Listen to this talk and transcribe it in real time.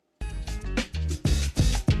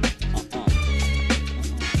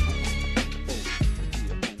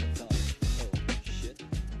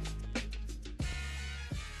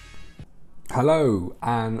Hello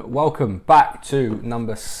and welcome back to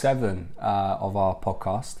number 7 of our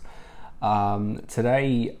podcast.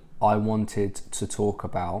 Today I wanted to talk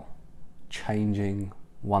about changing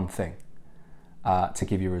one thing to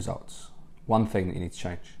give you results. One thing that you need to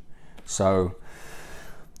change. So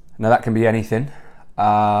now that can be anything,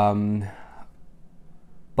 but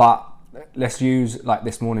let's use like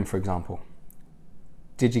this morning for example.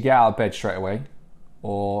 Did you get out of bed straight away,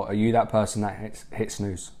 or are you that person that hit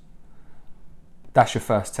snooze? That's your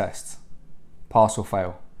first test. Pass or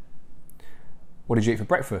fail. What did you eat for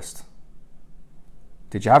breakfast?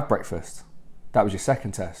 Did you have breakfast? That was your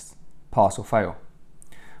second test. Pass or fail.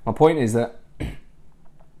 My point is that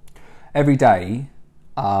every day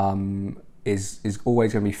is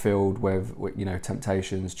always going to be filled with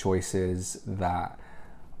temptations, choices that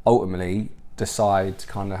ultimately decide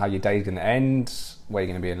kind of how your day's going to end, where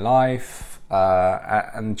you're going to be in life.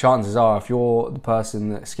 And chances are, if you're the person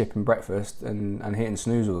that's skipping breakfast and hitting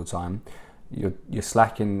snooze all the time, you're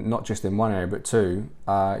slacking not just in one area but two.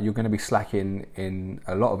 You're going to be slacking in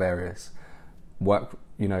a lot of areas. Work,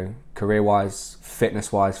 career-wise,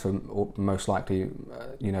 fitness-wise, for most likely,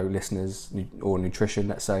 listeners, or nutrition,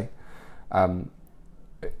 let's say. Are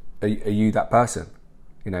you that person?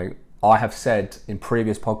 I have said in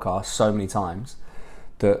previous podcasts so many times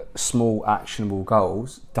that small actionable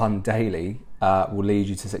goals done daily will lead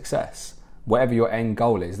you to success. Whatever your end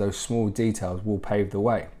goal is, those small details will pave the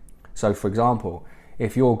way. So for example,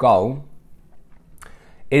 if your goal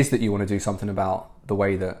is that you want to do something about the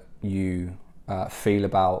way that you feel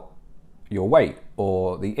about your weight,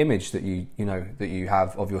 or the image that you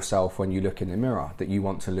have of yourself when you look in the mirror, that you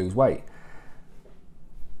want to lose weight,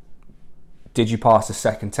 did you pass the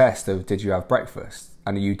second test of did you have breakfast?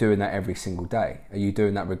 And are you doing that every single day? Are you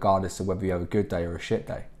doing that regardless of whether you have a good day or a shit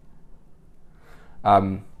day?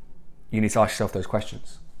 You need to ask yourself those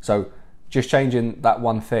questions. So just changing that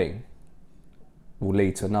one thing will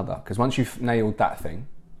lead to another. Because once you've nailed that thing,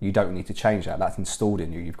 you don't need to change that. That's installed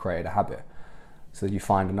in you. You've created a habit. So you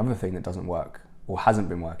find another thing that doesn't work or hasn't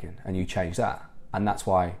been working, and you change that. And that's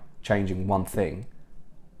why changing one thing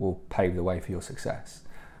will pave the way for your success.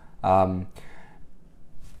 I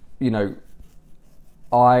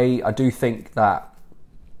do think that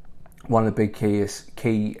one of the big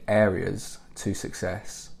key areas to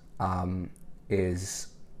success is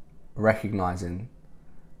recognizing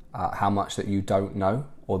how much that you don't know,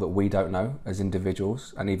 or that we don't know as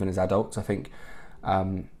individuals and even as adults. I think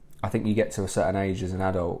you get to a certain age as an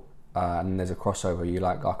adult and there's a crossover. You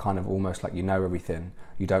are kind of almost like everything.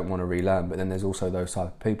 You don't want to relearn, but then there's also those type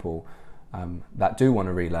of people that do want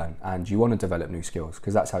to relearn, and you want to develop new skills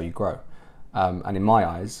because that's how you grow. And in my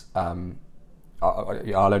eyes, I'll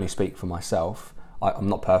only speak for myself. I'm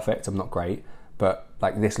not perfect, I'm not great, but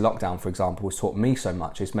like this lockdown, for example, has taught me so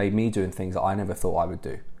much. It's made me doing things that I never thought I would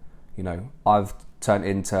do. I've turned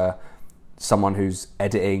into someone who's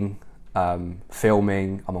editing,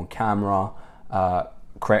 filming, I'm on camera,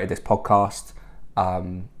 created this podcast,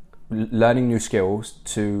 learning new skills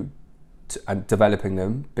and developing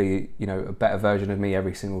them, be a better version of me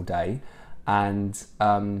every single day, and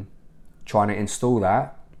trying to install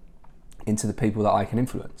that into the people that I can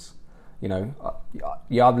influence.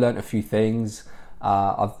 I've learned a few things.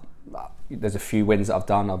 There's a few wins that I've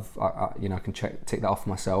done. I can tick that off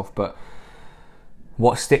myself. But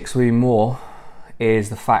what sticks with me more is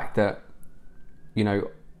the fact that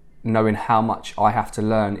knowing how much I have to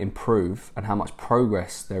learn, improve, and how much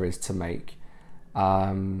progress there is to make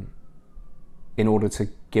in order to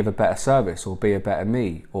give a better service or be a better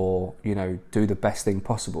me, or do the best thing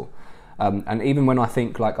possible. And even when I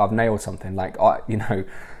think like I've nailed something,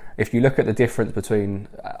 if you look at the difference between,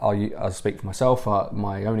 I'll speak for myself,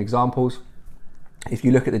 my own examples. If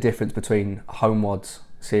you look at the difference between HomeWods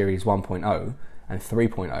Series 1.0 and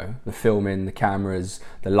 3.0, the filming, the cameras,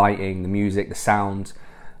 the lighting, the music, the sound.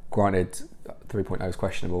 Granted, 3.0 is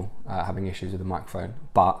questionable, having issues with the microphone,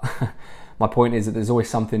 but my point is that there's always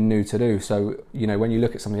something new to do. So, when you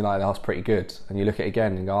look at something like that's pretty good, and you look at it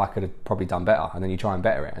again and go, I could have probably done better, and then you try and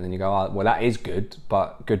better it, and then you go, well, that is good,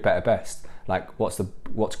 but good, better, best. Like, what's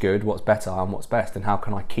good, what's better, and what's best, and how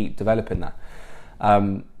can I keep developing that?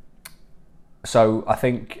 So I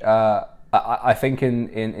think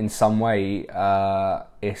in some way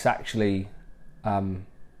it's actually a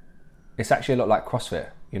lot like CrossFit.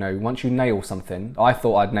 Once you nail something, I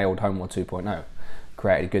thought I'd nailed HomeWod 2.0.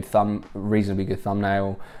 Created a reasonably good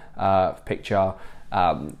thumbnail, picture.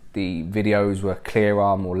 The videos were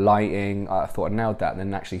clearer, more lighting. I thought I nailed that, and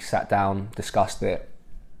then actually sat down, discussed it,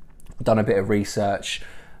 done a bit of research.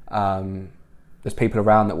 There's people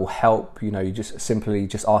around that will help. You just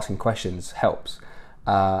asking questions helps.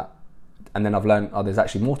 and then I've learned, oh, there's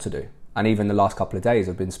actually more to do. And even the last couple of days,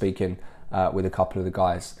 I've been speaking with a couple of the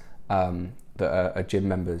guys that are gym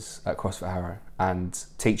members at CrossFit Harrow, and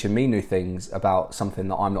teaching me new things about something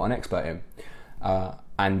that I'm not an expert in.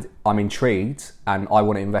 And I'm intrigued, and I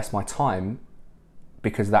want to invest my time,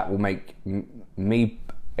 because that will make me,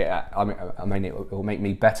 I mean, it will make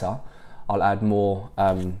me better. I'll add more,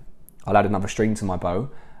 I'll add another string to my bow,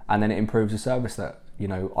 and then it improves the service that, you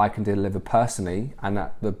know, I can deliver personally, and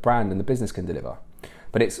that the brand and the business can deliver.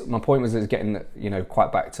 But my point was getting, you know,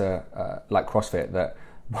 quite back to like CrossFit, that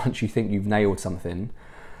once you think you've nailed something,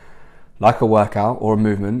 like a workout or a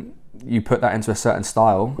movement, you put that into a certain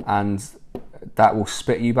style, and that will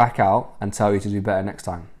spit you back out and tell you to do better next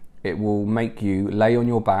time. It will make you lay on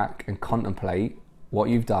your back and contemplate what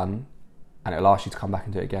you've done, and it'll ask you to come back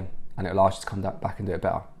and do it again, and it'll ask you to come back and do it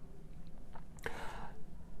better.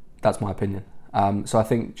 That's my opinion. So I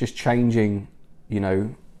think just changing, you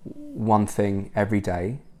know, one thing every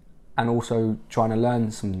day, and also trying to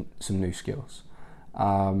learn some new skills.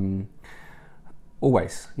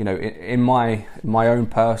 Always, you know, in my own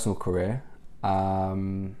personal career,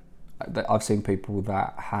 I've seen people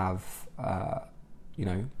that have, you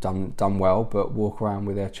know, done well, but walk around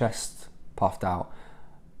with their chest puffed out,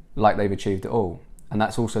 like they've achieved it all. And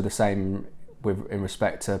that's also the same in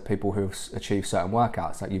respect to people who've achieved certain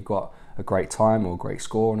workouts. Like, you've got a great time or a great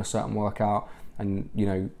score on a certain workout, and, you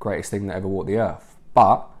know, greatest thing that ever walked the earth.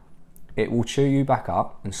 But it will chew you back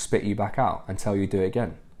up and spit you back out until you do it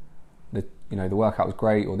again. You know, the workout was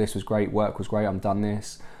great, or this was great, work was great, I've done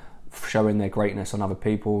this. Showing their greatness on other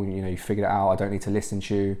people, you know, you figured it out, I don't need to listen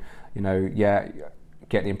to you, you know, yeah,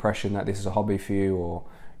 get the impression that this is a hobby for you, or,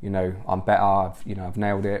 you know, I'm better, I've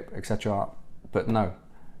nailed it, etc. But no,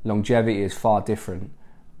 longevity is far different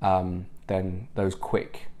than those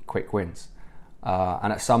quick wins.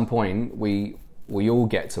 And at some point, we all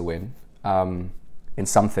get to win in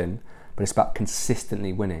something, but it's about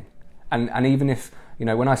consistently winning. And even if, you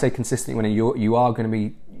know, when I say consistently winning, you are going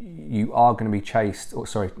to be chased, or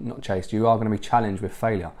sorry, not chased, you are going to be challenged with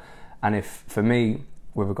failure. And if, for me,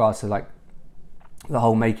 with regards to like the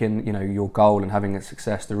whole making, you know, your goal and having a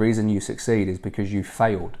success, the reason you succeed is because you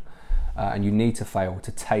failed, and you need to fail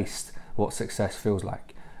to taste what success feels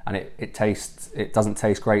like. And it doesn't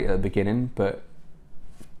taste great at the beginning, but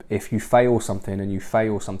if you fail something and you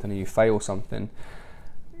fail something and you fail something,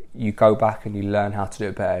 you go back and you learn how to do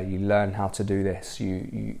it better. You learn how to do this.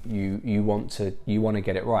 You want to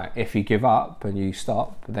get it right. If you give up and you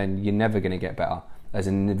stop, then you're never going to get better as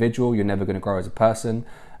an individual. You're never going to grow as a person,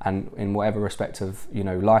 and in whatever respect of, you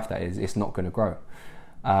know, life that is, it's not going to grow.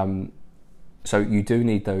 So you do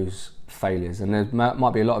need those failures, and there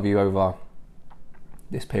might be a lot of you over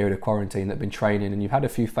this period of quarantine that have been training, and you've had a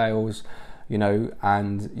few fails, you know,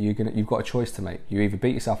 and you've got a choice to make. You either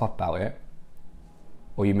beat yourself up about it,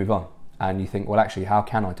 or you move on, and you think, well, actually, how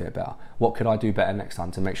can I do it better? What could I do better next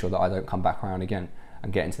time to make sure that I don't come back around again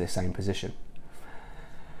and get into the same position?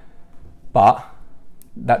 But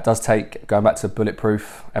that does take, going back to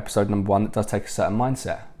Bulletproof episode number 1, that does take a certain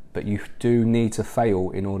mindset. But you do need to fail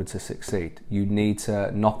in order to succeed. You need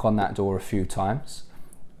to knock on that door a few times,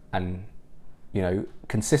 and, you know,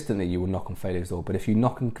 consistently you will knock on failure's door. But if you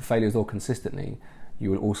knock on failure's door consistently,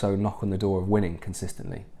 you will also knock on the door of winning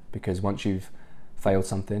consistently, because once you've failed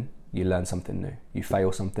something, you learn something new. You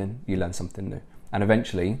fail something, you learn something new. And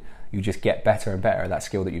eventually, you just get better and better at that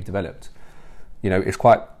skill that you've developed. You know, it's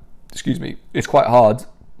quite hard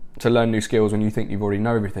to learn new skills when you think you've already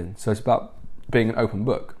know everything. So it's about being an open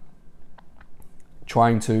book.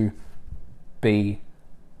 Trying to be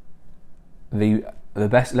the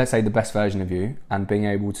best, let's say the best version of you, and being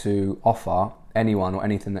able to offer anyone or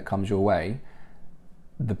anything that comes your way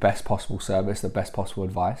the best possible service, the best possible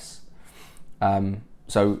advice.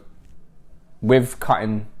 So with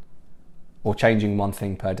cutting or changing one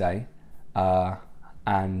thing per day,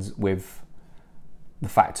 and with the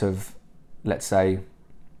fact of, let's say,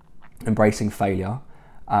 embracing failure,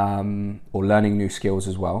 or learning new skills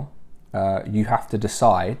as well, you have to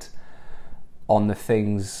decide on the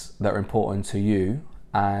things that are important to you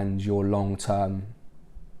and your long-term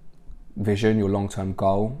vision, your long-term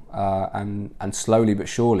goal, and slowly but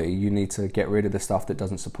surely you need to get rid of the stuff that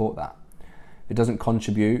doesn't support that. If it doesn't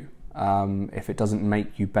contribute, if it doesn't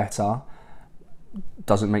make you better,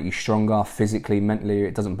 doesn't make you stronger physically, mentally,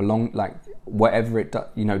 it doesn't belong, like whatever it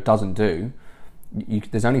doesn't do,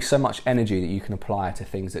 there's only so much energy that you can apply to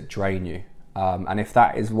things that drain you. And if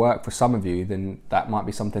that is work for some of you, then that might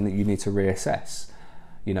be something that you need to reassess.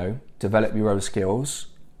 You know, develop your own skills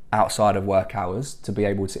outside of work hours to be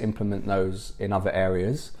able to implement those in other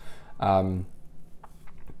areas.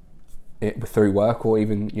 through work, or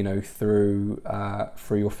even through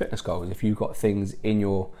your fitness goals. If you've got things in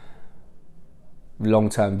your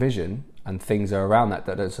long-term vision and things are around that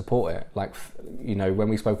don't support it, like when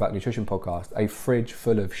we spoke about nutrition podcast, a fridge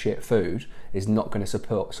full of shit food is not going to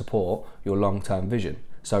support your long-term vision.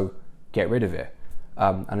 So get rid of it.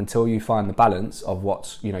 And until you find the balance of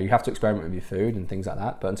what's, you have to experiment with your food and things like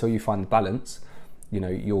that, but until you find the balance,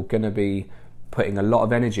 you're going to be putting a lot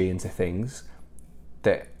of energy into things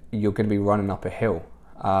that you're going to be running up a hill.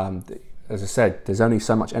 As I said, there's only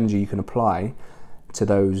so much energy you can apply to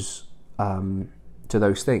those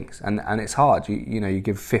things, and it's hard. You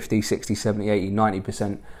give 50, 60, 70, 80,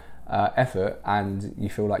 90% effort, and you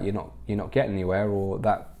feel like you're not getting anywhere, or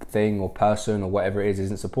that thing or person or whatever it is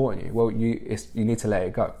isn't supporting you. Well, you need to let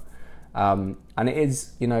it go. And it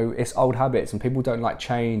is, it's old habits, and people don't like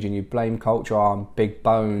change, and you blame culture, I'm big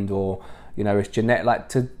boned, or it's genetic. Like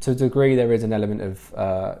to a degree there is an element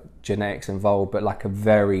of genetics involved, but like a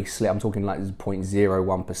very I'm talking like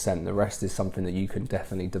 0.01%. The rest is something that you can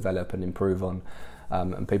definitely develop and improve on.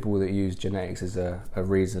 And people that use genetics as a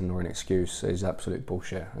reason or an excuse is absolute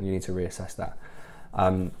bullshit, and you need to reassess that.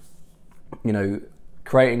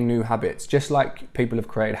 Creating new habits, just like people have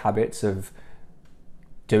created habits of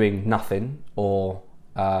doing nothing, or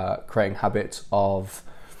creating habits of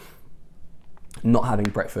not having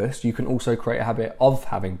breakfast, you can also create a habit of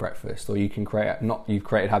having breakfast, or you've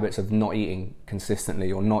created habits of not eating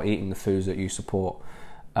consistently, or not eating the foods that you support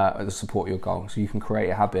that support your goal. So you can create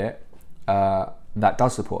a habit that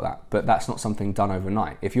does support that, but that's not something done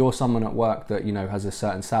overnight. If you're someone at work that has a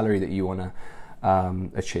certain salary that you want to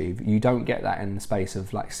achieve, you don't get that in the space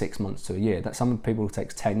of like 6 months to a year. That some people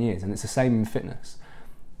takes 10 years, and it's the same in fitness.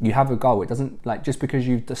 You have a goal. It doesn't, like, just because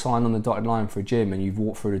you've signed on the dotted line for a gym and you've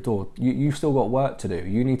walked through the door, you've still got work to do.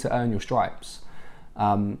 You need to earn your stripes.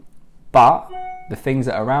 But the things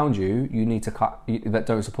that are around you, you need to cut, that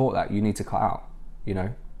don't support that, you need to cut out.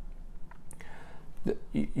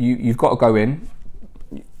 You've got to go in,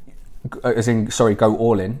 go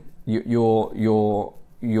all in.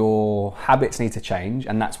 Your habits need to change,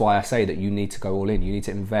 and that's why I say that you need to go all in. You need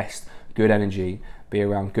to invest good energy, be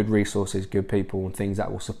around good resources, good people, and things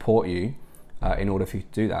that will support you in order for you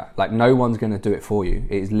to do that. Like, no one's going to do it for you.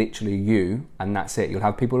 It is literally you, and that's it. You'll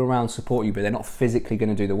have people around support you, but they're not physically going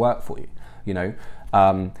to do the work for you.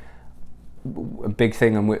 A big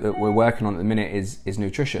thing that we're working on at the minute is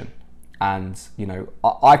nutrition. And,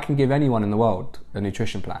 I can give anyone in the world a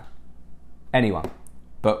nutrition plan. Anyone.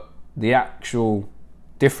 But the actual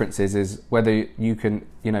difference is whether you can,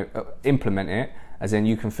 implement it, as in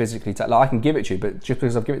you can physically I can give it to you, but just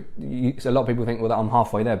because I've given it, a lot of people think, well, that I'm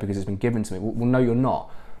halfway there because it's been given to me. Well, no, you're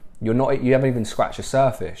not. You haven't even scratched the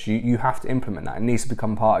surface. You have to implement that. It needs to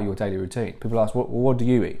become part of your daily routine. People ask, what do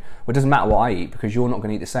you eat? Well, it doesn't matter what I eat, because you're not going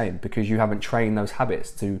to eat the same, because you haven't trained those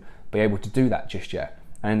habits to be able to do that just yet.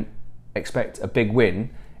 And expect a big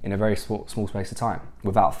win in a very small space of time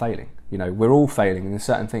without failing. We're all failing in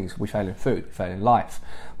certain things. We fail in food, we fail in life,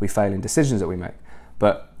 we fail in decisions that we make.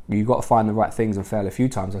 But you've got to find the right things and fail a few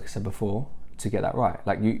times, like I said before, to get that right.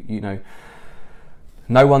 Like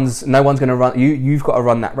no one's going to run. You've got to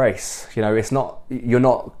run that race. You're not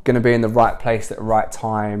going to be in the right place at the right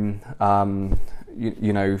time.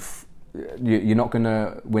 You're not going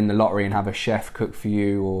to win the lottery and have a chef cook for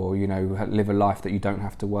you, or live a life that you don't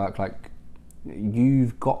have to work. Like,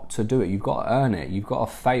 you've got to do it. You've got to earn it. You've got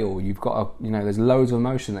to fail. You've got to, there's loads of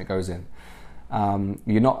emotion that goes in.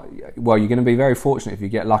 You're going to be very fortunate if you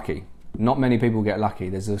get lucky. Not many people get lucky.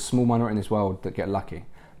 There's a small minority in this world that get lucky,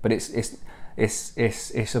 but it's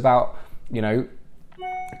about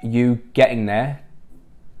you getting there,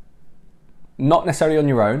 not necessarily on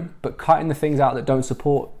your own, but cutting the things out that don't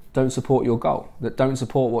support your goal, that don't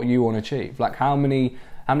support what you want to achieve. Like, how many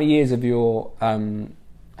years of your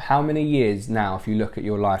how many years now, if you look at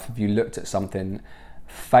your life, have you looked at something,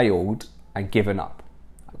 failed, and given up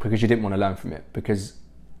because you didn't want to learn from it? Because,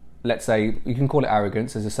 let's say, you can call it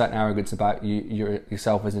arrogance. There's a certain arrogance about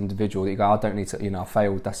yourself as an individual that you go, I don't need to, I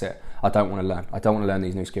failed, that's it. I don't want to learn. I don't want to learn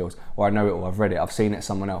these new skills. Or I know it all, I've read it, I've seen it,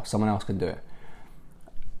 someone else can do it.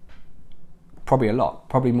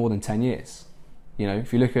 Probably more than 10 years.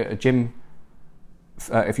 If you look at your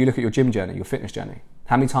gym journey, your fitness journey,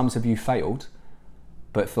 how many times have you failed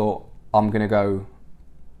but thought, I'm going to go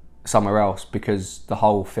somewhere else, because the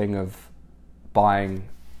whole thing of buying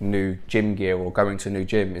new gym gear or going to a new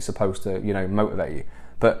gym is supposed to, motivate you.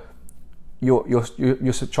 But you're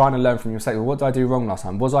trying to learn from your mistakes. Well, what did I do wrong last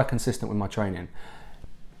time? Was I consistent with my training?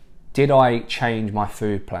 Did I change my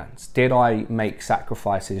food plans? Did I make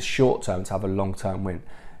sacrifices short term to have a long term win?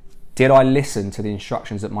 Did I listen to the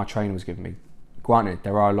instructions that my trainer was giving me? granted,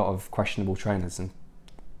 there are a lot of questionable trainers and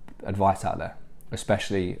advice out there,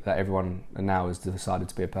 especially that everyone now has decided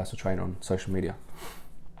to be a personal trainer on social media.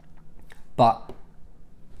 But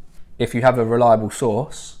if you have a reliable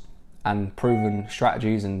source and proven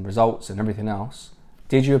strategies and results and everything else,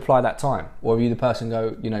 did you apply that time? Or are you the person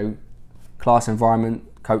go, class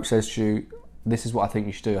environment, coach says to you, this is what I think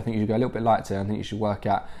you should do. I think you should go a little bit lighter. I think you should work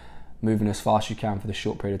at moving as fast as you can for the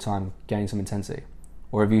short period of time, gain some intensity.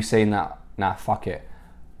 Or have you seen that, nah, fuck it,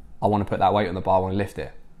 I want to put that weight on the bar, I want to lift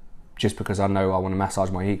it, just because I know I want to massage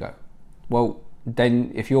my ego? Well,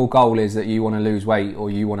 then if your goal is that you want to lose weight or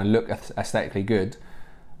you want to look aesthetically good,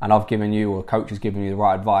 and I've given you, or a coach has given you the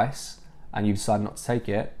right advice, and you decide not to take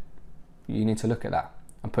it, you need to look at that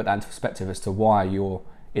and put that into perspective as to why you're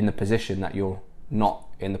in the position that you're not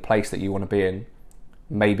in the place that you want to be in,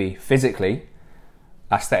 maybe physically,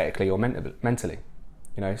 aesthetically, or mentally.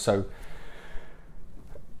 So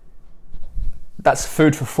that's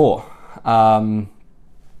food for thought.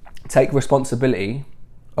 Take responsibility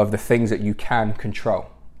of the things that you can control.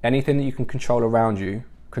 Anything that you can control around you,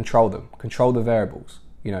 control them. Control the variables.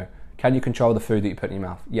 Can you control the food that you put in your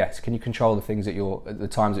mouth? Yes. Can you control the things at the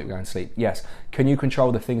times that you're going to sleep? Yes. Can you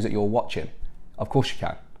control the things that you're watching? Of course you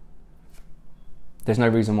can. There's no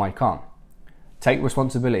reason why you can't. Take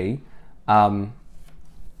responsibility. And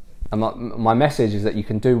my message is that you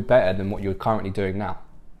can do better than what you're currently doing now.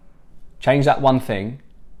 Change that one thing.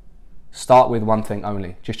 Start with one thing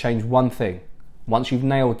only. Just change one thing. Once you've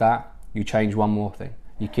nailed that, you change one more thing.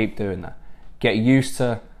 You keep doing that. Get used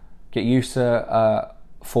to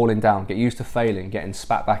falling down. Get used to failing, getting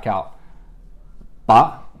spat back out.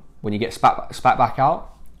 But when you get spat back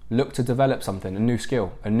out, look to develop something, a new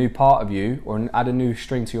skill, a new part of you, or add a new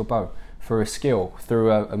string to your bow through a skill,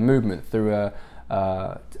 through a movement, through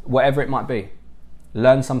whatever it might be.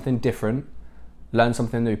 Learn something different, learn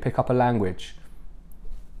something new, pick up a language,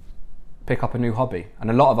 pick up a new hobby.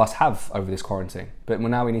 And a lot of us have over this quarantine, but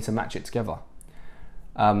now we need to match it together.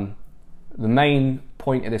 The main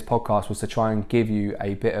point of this podcast was to try and give you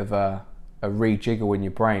a bit of a rejiggle in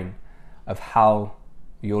your brain of how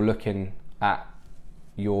you're looking at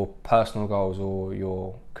your personal goals or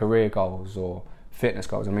your career goals or fitness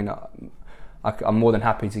goals. I mean, I'm more than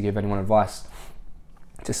happy to give anyone advice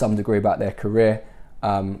to some degree about their career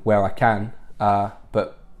where I can,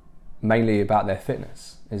 but mainly about their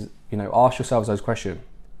fitness. Ask yourselves those questions.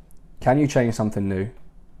 Can you change something new?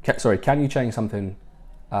 Can you change something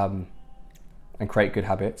and create good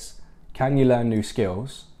habits? Can you learn new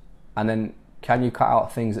skills? And then can you cut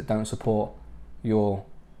out things that don't support your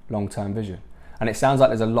long-term vision? And it sounds like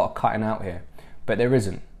there's a lot of cutting out here, but there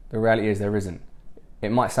isn't. The reality is there isn't. It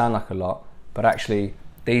might sound like a lot, but actually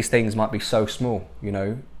these things might be so small.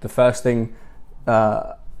 The first thing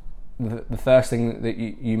that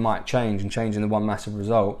you might change, and changing the one massive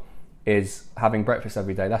result, is having breakfast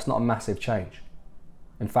every day. That's not a massive change.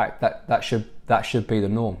 In fact, that should be the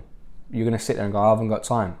norm. You're going to sit there and go, I haven't got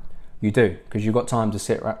time. You do, because you've got time to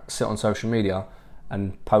sit on social media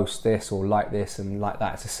and post this or like this and like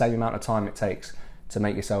that. It's the same amount of time it takes to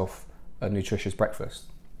make yourself a nutritious breakfast.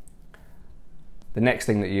 The next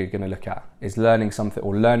thing that you're going to look at is learning something,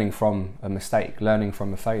 or learning from a mistake, learning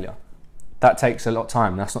from a failure. That takes a lot of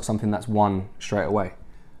time. That's not something that's won straight away.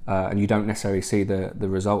 And you don't necessarily see the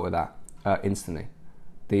result of that instantly.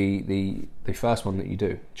 The first one that you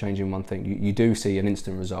do, changing one thing, you do see an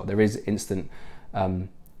instant result. There is instant,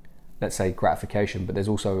 let's say, gratification, but there's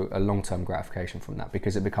also a long-term gratification from that,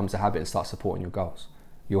 because it becomes a habit and starts supporting your goals.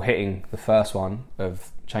 You're hitting the first one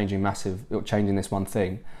of changing this one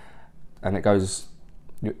thing, and it goes,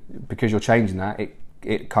 because you're changing that,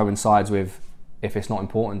 it coincides with, if it's not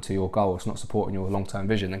important to your goal, it's not supporting your long-term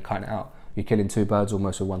vision, then cut it out. You're killing two birds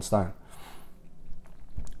almost with one stone.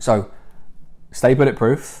 So stay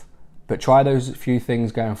bulletproof, but try those few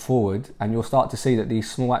things going forward, and you'll start to see that these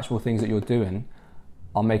small actual things that you're doing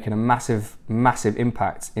are making a massive, massive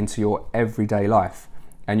impact into your everyday life.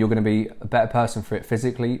 And you're going to be a better person for it,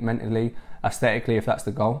 physically, mentally, aesthetically, if that's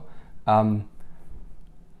the goal.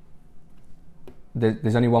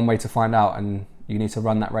 There's only one way to find out, and you need to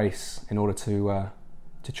run that race in order to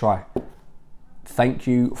try. Thank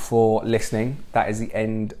you for listening. That is the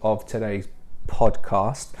end of today's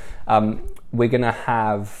podcast. We're going to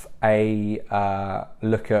have a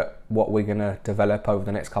look at what we're going to develop over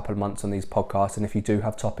the next couple of months on these podcasts. And if you do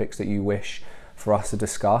have topics that you wish for us to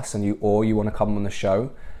discuss, and you want to come on the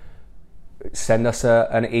show, send us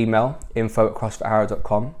an email,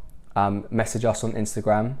 info@crossfitarrow.com. Message us on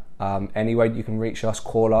Instagram. Any way you can reach us,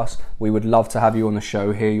 call us. We would love to have you on the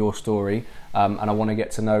show, hear your story, and I want to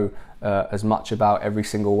get to know as much about every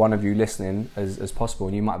single one of you listening as possible,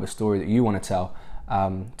 and you might have a story that you want to tell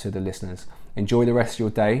to the listeners. Enjoy the rest of your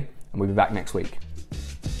day, and we'll be back next week.